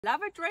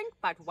Love a drink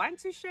but want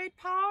to shed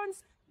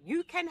pounds?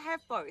 You can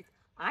have both.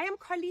 I am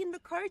Colleen the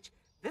coach.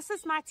 This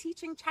is my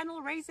teaching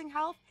channel, Raising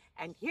Health,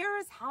 and here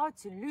is how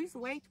to lose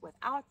weight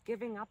without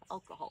giving up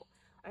alcohol.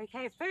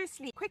 Okay,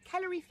 firstly, quick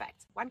calorie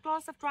fact. 1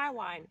 glass of dry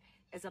wine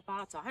is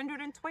about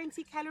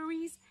 120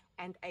 calories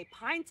and a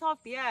pint of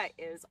beer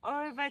is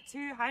over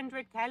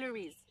 200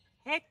 calories.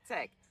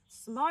 Hectic.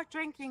 Smart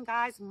drinking,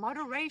 guys.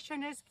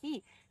 Moderation is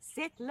key.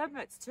 Set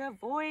limits to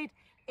avoid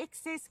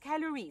excess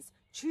calories.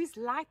 Choose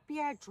light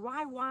beer,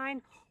 dry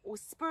wine, or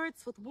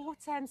spirits with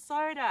water and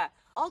soda.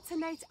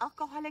 Alternate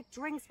alcoholic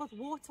drinks with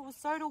water or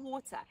soda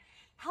water.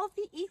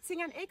 Healthy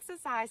eating and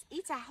exercise.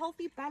 Eat a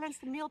healthy,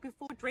 balanced meal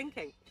before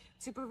drinking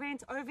to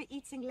prevent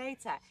overeating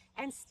later.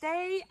 And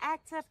stay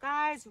active,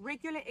 guys.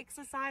 Regular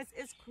exercise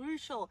is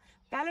crucial.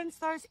 Balance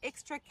those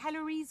extra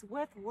calories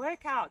with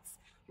workouts.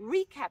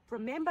 Recap,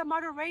 remember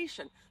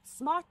moderation,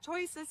 smart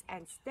choices,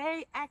 and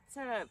stay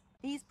active.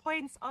 These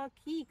points are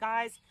key,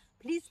 guys.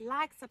 Please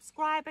like,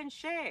 subscribe, and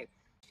share.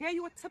 Share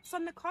your tips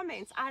on the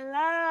comments. I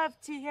love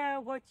to hear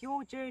what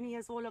your journey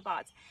is all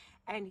about.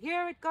 And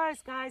here it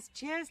goes, guys.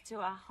 Cheers to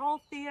a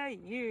healthier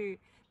you.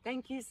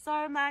 Thank you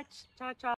so much. Ciao, ciao.